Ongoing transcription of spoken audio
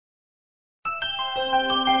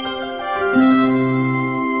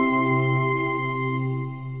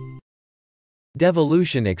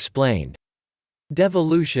Devolution explained.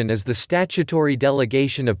 Devolution is the statutory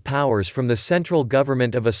delegation of powers from the central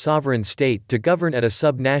government of a sovereign state to govern at a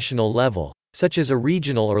subnational level, such as a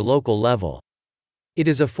regional or local level. It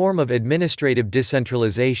is a form of administrative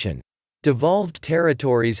decentralization. Devolved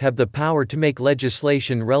territories have the power to make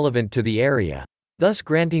legislation relevant to the area, thus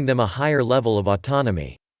granting them a higher level of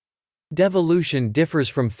autonomy. Devolution differs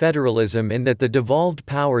from federalism in that the devolved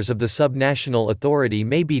powers of the subnational authority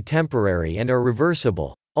may be temporary and are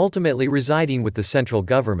reversible, ultimately residing with the central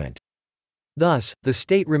government. Thus, the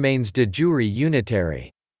state remains de jure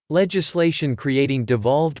unitary. Legislation creating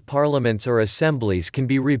devolved parliaments or assemblies can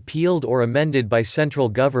be repealed or amended by central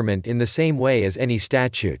government in the same way as any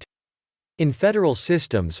statute. In federal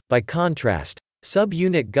systems, by contrast,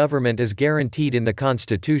 sub-unit government is guaranteed in the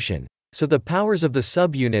Constitution, so the powers of the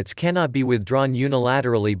subunits cannot be withdrawn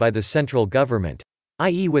unilaterally by the central government,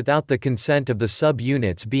 i.e., without the consent of the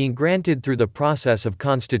subunits being granted through the process of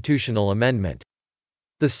constitutional amendment.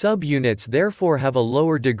 The subunits therefore have a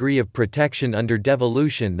lower degree of protection under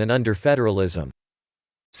devolution than under federalism.